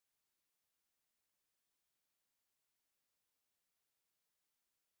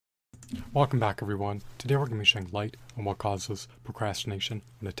Welcome back, everyone. Today we're going to be shedding light on what causes procrastination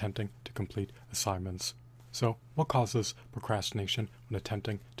when attempting to complete assignments. So, what causes procrastination when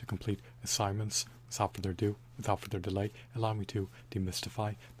attempting to complete assignments? Without further ado, without further delay, allow me to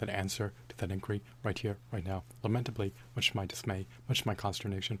demystify that answer to that inquiry right here, right now. Lamentably, much to my dismay, much to my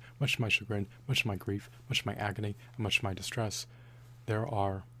consternation, much to my chagrin, much to my grief, much to my agony, and much to my distress, there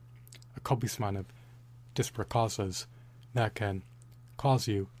are a copious amount of disparate causes that can cause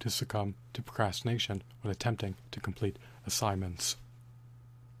you to succumb to procrastination when attempting to complete assignments.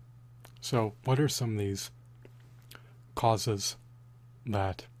 So, what are some of these causes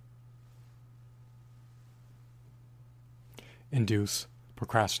that induce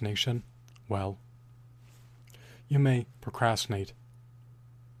procrastination? Well, you may procrastinate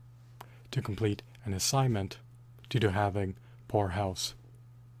to complete an assignment due to having poor health.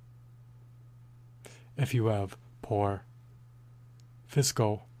 If you have poor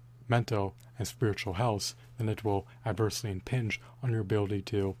physical, mental, and spiritual health, then it will adversely impinge on your ability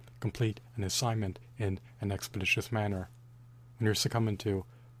to complete an assignment in an expeditious manner. When you're succumbing to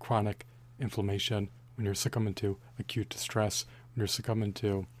chronic inflammation, when you're succumbing to acute distress, when you're succumbing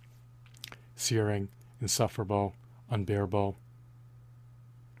to searing, insufferable, unbearable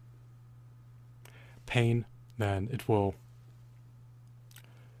pain, then it will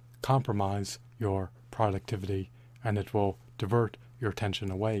compromise your productivity and it will divert your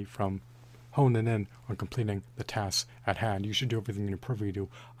attention away from honing in on completing the tasks at hand. You should do everything in your purview to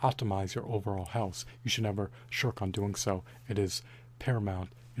optimize your overall health. You should never shirk on doing so. It is paramount,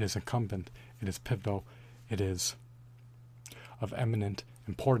 it is incumbent, it is pivotal, it is of eminent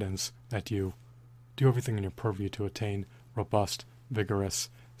importance that you do everything in your purview to attain robust, vigorous,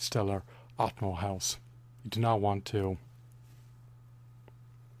 stellar, optimal health. You do not want to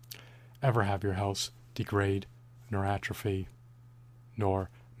ever have your health degrade nor atrophy, nor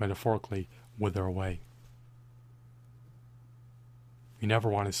metaphorically wither away. You never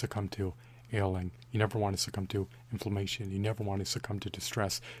want to succumb to ailing. You never want to succumb to inflammation. You never want to succumb to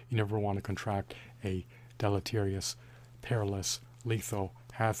distress. You never want to contract a deleterious, perilous, lethal,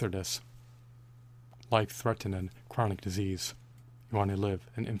 hazardous, life-threatening chronic disease. You want to live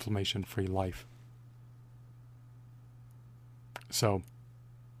an inflammation-free life. So,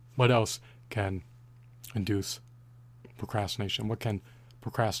 what else can induce procrastination? What can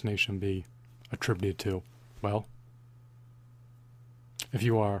procrastination be attributed to? Well, if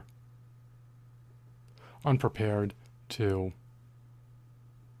you are unprepared to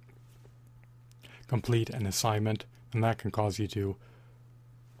complete an assignment, then that can cause you to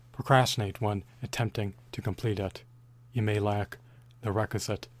procrastinate when attempting to complete it. You may lack the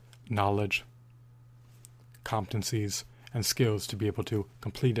requisite knowledge, competencies, and skills to be able to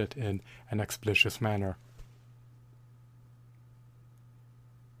complete it in an expeditious manner.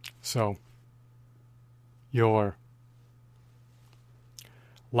 So, your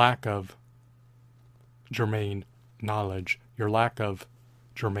lack of germane knowledge, your lack of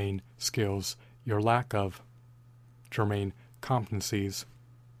germane skills, your lack of germane competencies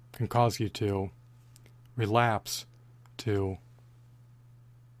can cause you to relapse to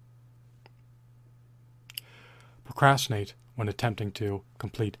procrastinate when attempting to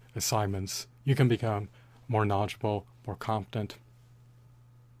complete assignments. You can become more knowledgeable, more competent,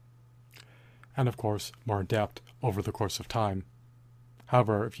 and of course more adept over the course of time.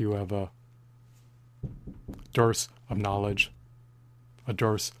 However, if you have a dearth of knowledge, a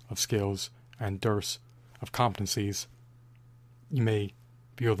dearth of skills, and dearth of competencies, you may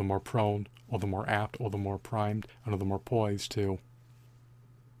be all the more prone, all the more apt, all the more primed, and all the more poised to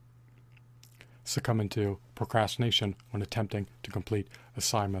succumb into procrastination when attempting to complete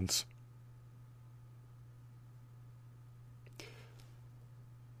assignments.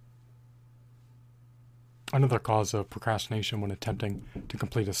 Another cause of procrastination when attempting to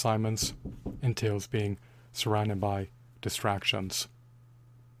complete assignments entails being surrounded by distractions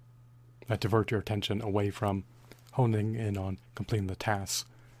that divert your attention away from honing in on completing the tasks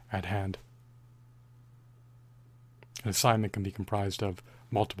at hand. An assignment can be comprised of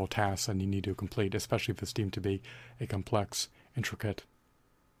multiple tasks that you need to complete, especially if it's deemed to be a complex, intricate,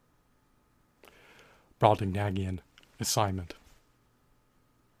 Brobdingnagian assignment.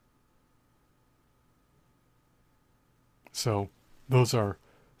 So, those are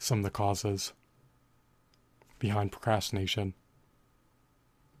some of the causes behind procrastination.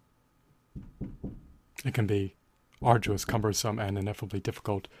 It can be arduous, cumbersome, and ineffably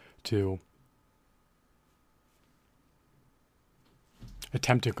difficult to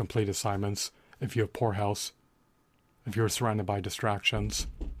attempt to complete assignments if you have poor health, if you're surrounded by distractions,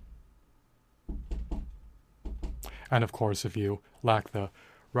 and of course if you lack the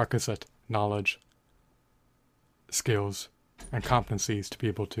requisite knowledge, skills, and competencies to be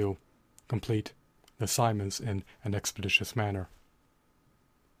able to complete the assignments in an expeditious manner.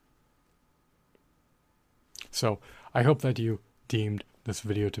 So, I hope that you deemed this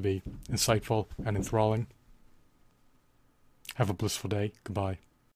video to be insightful and enthralling. Have a blissful day. Goodbye.